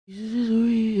Jesus is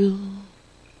real.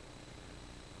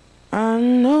 I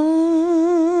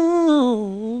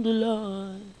know the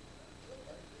Lord.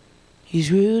 He's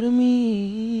real to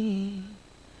me.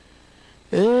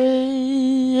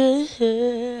 Yeah,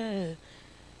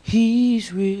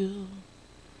 He's real.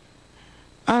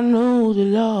 I know the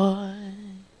Lord.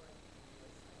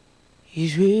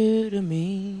 He's real to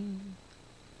me.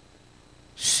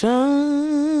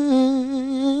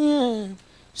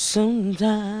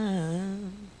 Sometimes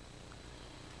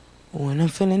when I'm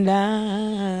feeling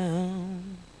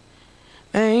down,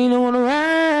 ain't no one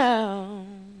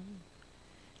around.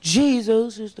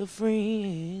 Jesus is the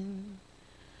friend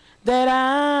that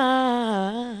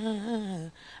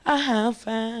I have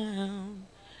found.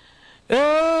 Hey,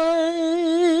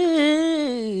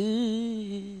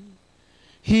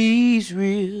 He's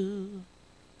real.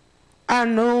 I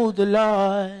know the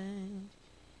Lord.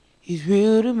 He's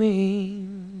real to me.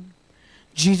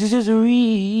 Jesus is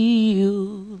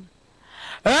real.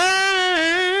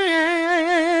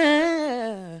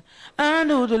 I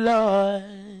know the Lord.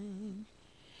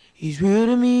 He's real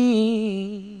to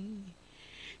me.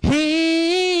 He's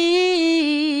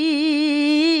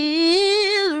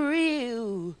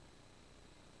real.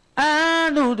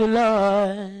 I know the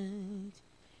Lord.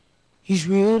 He's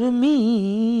real to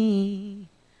me.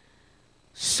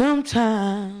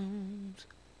 Sometimes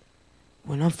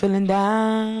when I'm feeling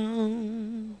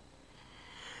down,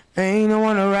 ain't no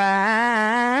one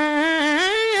around.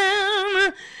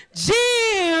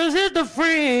 Jesus is the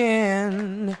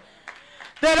friend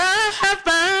that I have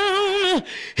found.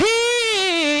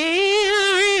 He's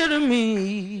real to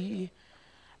me.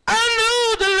 I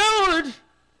know the Lord.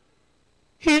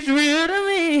 He's real to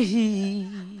me.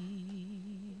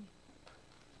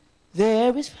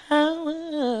 There is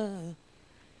power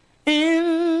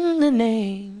in the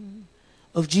name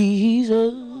of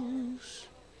Jesus.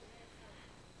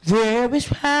 There is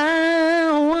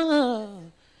power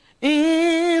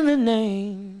in the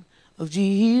name of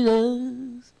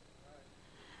Jesus.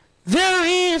 There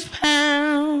is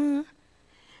power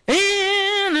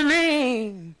in the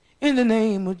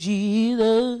name of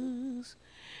Jesus.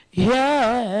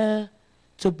 Yeah,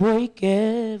 to break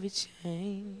every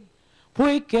chain,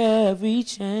 break every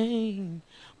chain,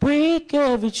 break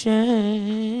every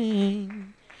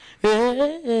chain.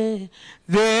 Yeah,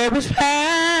 there is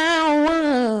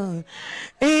power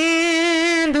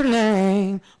in the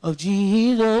name of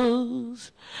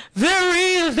Jesus. There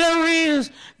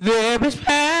is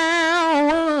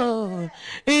power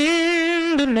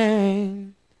in the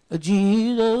name of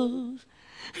Jesus.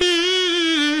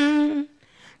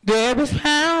 There is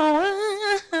power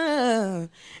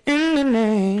in the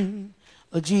name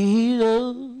of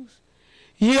Jesus.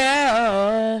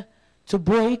 Yeah, to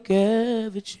break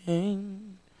every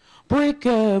chain, break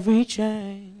every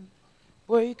chain,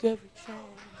 break every chain.